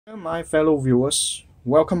My fellow viewers,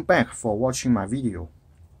 welcome back for watching my video.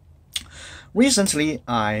 Recently,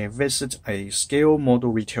 I visited a scale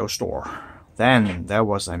model retail store. Then there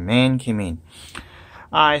was a man came in.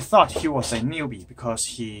 I thought he was a newbie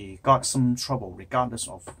because he got some trouble regardless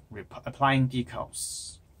of applying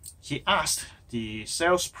decals. He asked the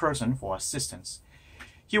salesperson for assistance.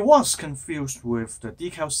 He was confused with the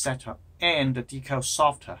decal setter and the decal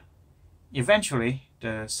softer. Eventually,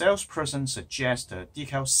 the salesperson suggests the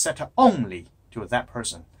decal setter only to that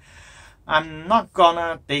person. I'm not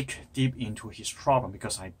gonna dig deep into his problem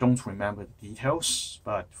because I don't remember the details,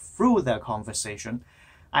 but through their conversation,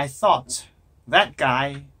 I thought that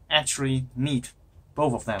guy actually need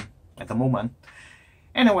both of them at the moment.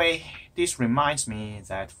 Anyway, this reminds me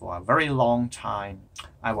that for a very long time,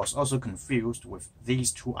 I was also confused with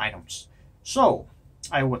these two items. So,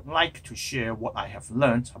 I would like to share what I have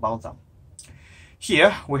learned about them.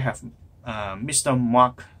 Here we have Mr.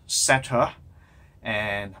 Mark Setter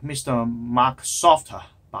and Mr. Mark Softer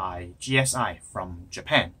by GSI from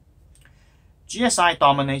Japan. GSI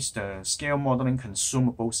dominates the scale modeling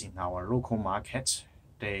consumables in our local market.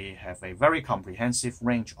 They have a very comprehensive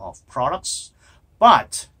range of products,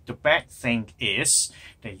 but the bad thing is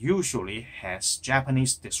they usually has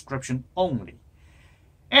Japanese description only.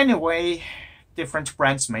 Anyway, different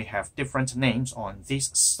brands may have different names on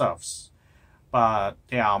these stuffs, but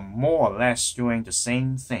they are more or less doing the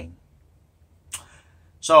same thing.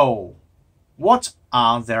 So, what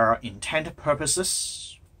are their intended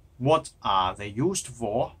purposes? What are they used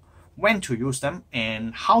for? When to use them?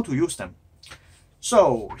 And how to use them?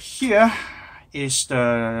 So, here is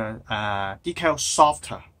the decal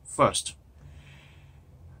softer first.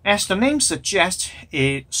 As the name suggests,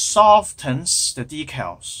 it softens the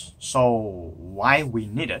decals. So, why we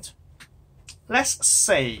need it? Let's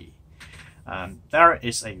say there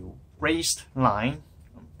is a raised line,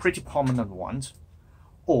 a pretty prominent one,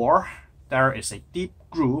 or there is a deep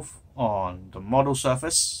groove on the model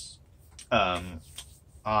surface, a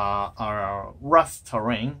rough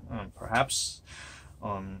terrain, perhaps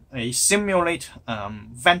a simulate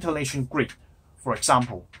ventilation grid, for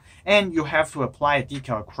example, and you have to apply a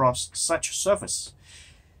decal across such surface.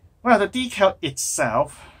 Well, the decal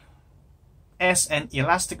itself, as an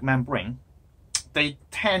elastic membrane, they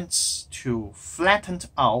tend to flatten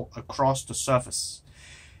out across the surface.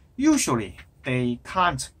 Usually, they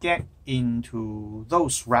can't get into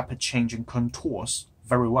those rapid changing contours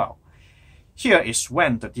very well. Here is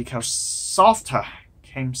when the decal softer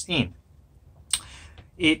comes in.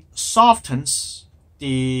 It softens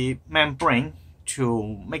the membrane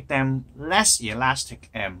to make them less elastic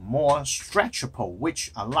and more stretchable,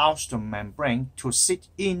 which allows the membrane to sit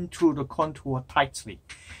into the contour tightly.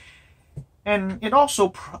 And it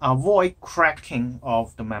also avoids cracking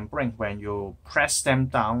of the membrane when you press them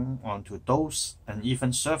down onto those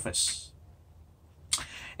uneven surface.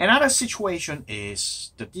 Another situation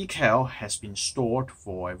is the decal has been stored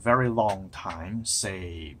for a very long time,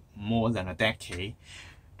 say more than a decade.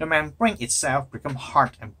 The membrane itself becomes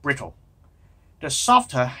hard and brittle. The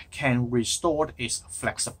softer can restore its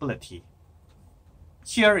flexibility.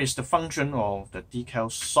 Here is the function of the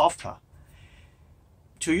decal softer.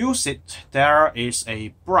 To use it, there is a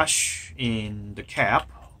brush in the cap.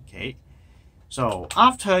 Okay, so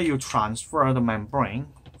after you transfer the membrane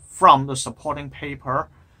from the supporting paper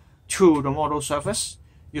to the model surface,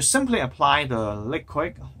 you simply apply the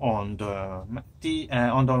liquid on the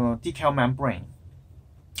decal membrane.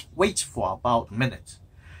 Wait for about a minute.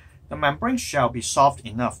 The membrane shall be soft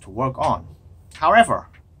enough to work on. However,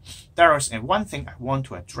 there is one thing I want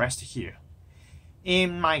to address here.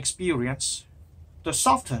 In my experience, the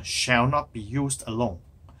softer shall not be used alone.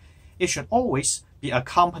 It should always be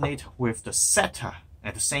accompanied with the setter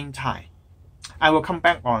at the same time. I will come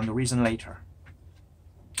back on the reason later.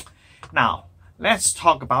 Now, let's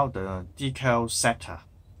talk about the decal setter.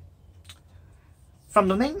 From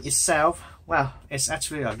the name itself, well, it's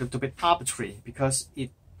actually a little bit arbitrary because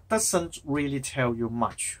it doesn't really tell you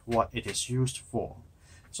much what it is used for.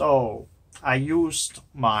 So, I used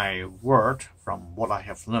my word from what I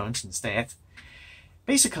have learned instead.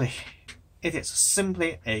 Basically, it is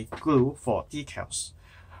simply a glue for decals.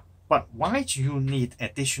 But why do you need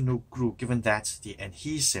additional glue given that the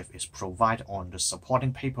adhesive is provided on the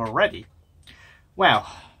supporting paper already?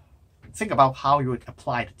 Well, think about how you would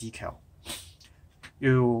apply the decal.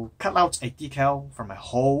 You cut out a decal from a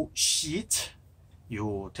whole sheet.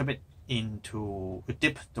 You dip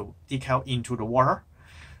the decal into the water.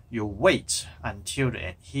 You wait until the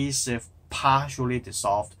adhesive partially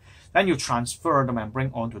dissolved. Then you transfer the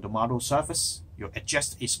membrane onto the model surface. You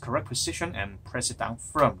adjust its correct position and press it down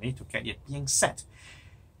firmly to get it being set.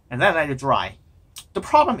 and then let it dry. The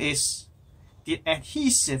problem is the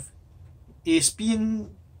adhesive is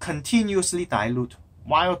being continuously diluted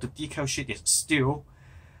while the decal sheet is still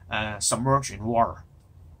submerged in water.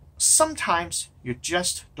 Sometimes you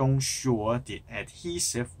just don't sure the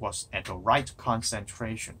adhesive was at the right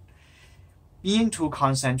concentration. Being too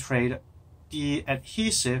concentrated, the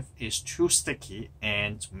adhesive is too sticky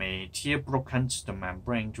and may tear broken the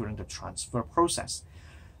membrane during the transfer process.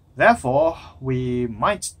 Therefore, we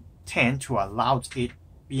might tend to allow it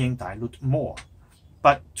being diluted more.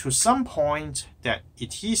 But to some point, that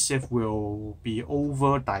adhesive will be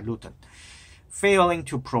over diluted, failing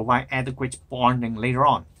to provide adequate bonding later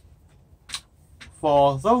on.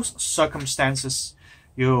 For those circumstances,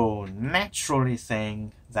 you naturally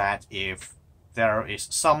think that if there is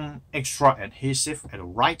some extra adhesive at the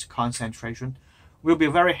right concentration, will be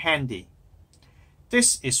very handy.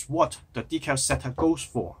 This is what the decal setter goes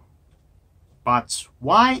for. But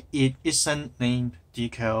why it isn't named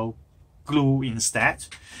decal glue instead?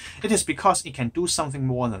 It is because it can do something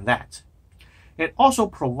more than that. It also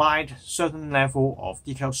provides certain level of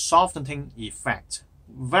decal softening effect,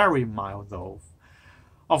 very mild though.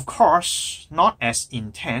 Of course, not as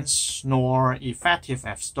intense nor effective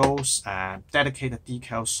as those dedicated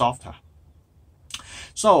decal softer.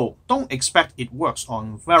 So don't expect it works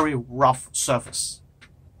on very rough surface,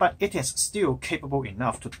 but it is still capable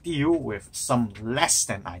enough to deal with some less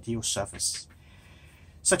than ideal surface,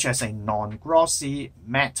 such as a non-glossy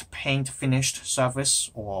matte paint finished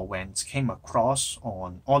surface, or when it came across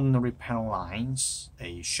on ordinary panel lines,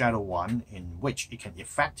 a shadow one in which it can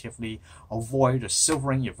effectively avoid the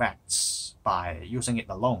silvering effects by using it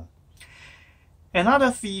alone.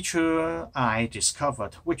 Another feature I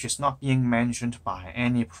discovered, which is not being mentioned by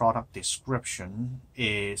any product description,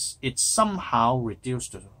 is it somehow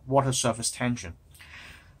reduced the water surface tension.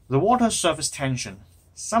 The water surface tension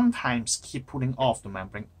sometimes keep pulling off the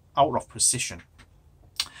membrane out of position.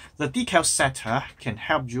 The decal setter can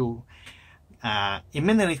help you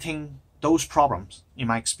eliminating those problems in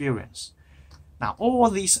my experience. Now all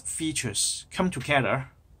these features come together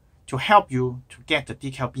to help you to get the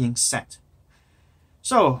decal being set.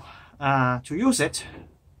 So to use it,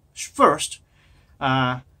 first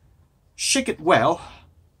shake it well.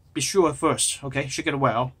 Be sure first, okay, shake it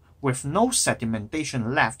well with no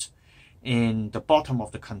sedimentation left in the bottom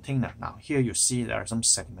of the container. Now here you see there is some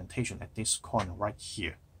sedimentation at this corner right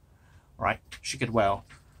here. All right, shake it well.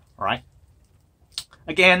 All right.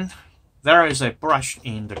 Again, there is a brush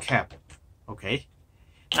in the cap. Okay.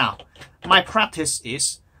 Now, my practice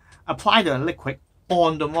is apply the liquid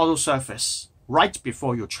on the model surface right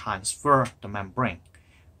before you transfer the membrane.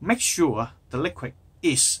 Make sure the liquid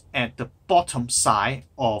is at the bottom side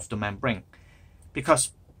of the membrane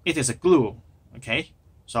because it is a glue. Okay,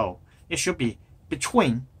 so it should be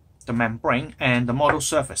between the membrane and the model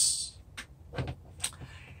surface.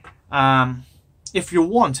 If you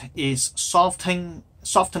want is softening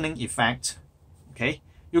effect, okay,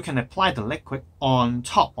 you can apply the liquid on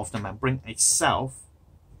top of the membrane itself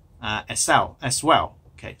as well.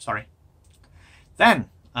 Okay, sorry. Then,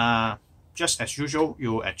 just as usual,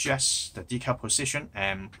 you adjust the decal position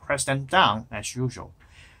and press them down as usual.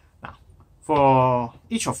 Now, for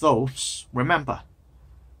each of those, remember,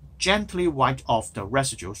 gently wipe off the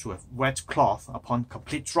residues with wet cloth upon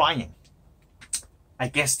complete drying. I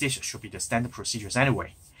guess this should be the standard procedures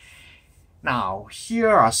anyway. Now, here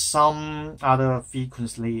are some other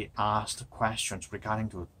frequently asked questions regarding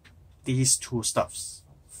to these two stuffs.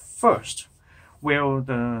 First, will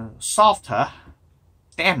the softer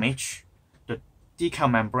damage the decal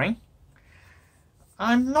membrane?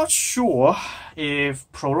 I'm not sure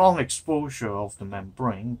if prolonged exposure of the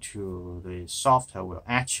membrane to the softer will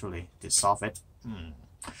actually dissolve it.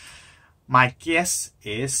 My guess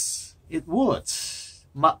is it would.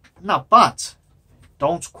 But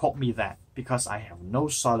don't quote me that because I have no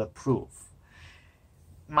solid proof.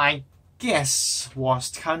 My guess was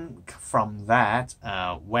come from that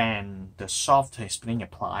when the softer is being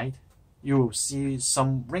applied, you will see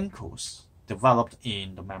some wrinkles developed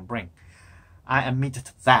in the membrane. I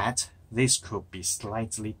admitted that this could be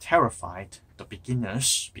slightly terrified the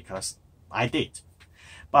beginners because I did.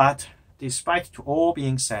 But despite to all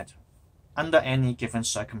being said, under any given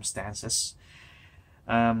circumstances,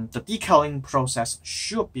 the decaling process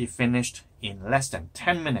should be finished in less than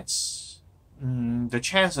 10 minutes. The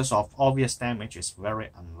chances of obvious damage is very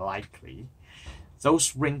unlikely.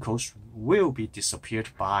 Those wrinkles will be disappeared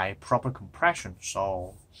by proper compression,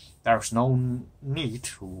 so there's no need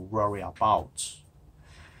to worry about.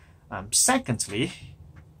 Secondly,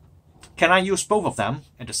 can I use both of them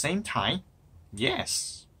at the same time?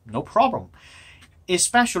 Yes, no problem.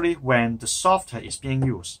 especially when the software is being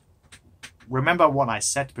used. Remember what I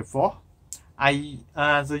said before?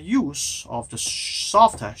 The use of the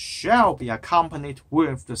software shall be accompanied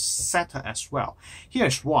with the setter as well.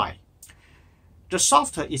 Here's why. The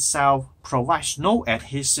software itself provides no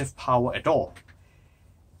adhesive power at all.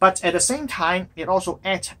 But at the same time, it also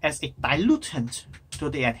acts as a diluent to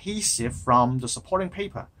the adhesive from the supporting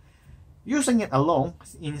paper. Using it alone,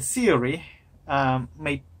 in theory,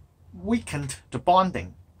 may weaken the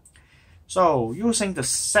bonding. So using the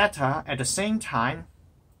setter at the same time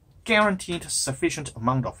guaranteed sufficient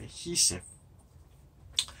amount of adhesive.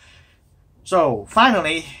 So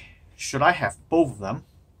finally, should I have both of them?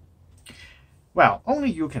 Well, only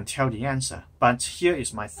you can tell the answer, but here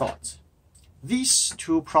is my thought. These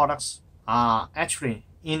two products are actually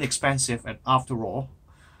inexpensive, and after all,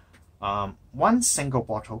 one single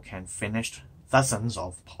bottle can finish dozens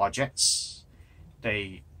of projects.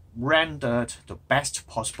 They rendered the best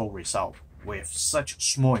possible result with such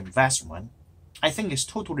small investment. I think it's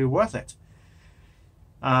totally worth it.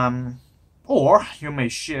 Or you may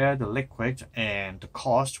share the liquid and the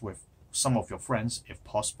cost with some of your friends if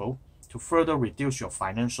possible to further reduce your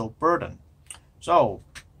financial burden. So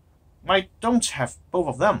why don't have both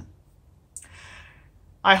of them?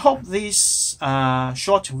 I hope this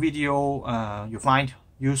short video you find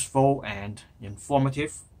useful and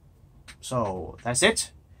informative. So that's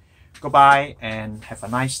it. Goodbye and have a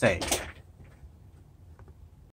nice day.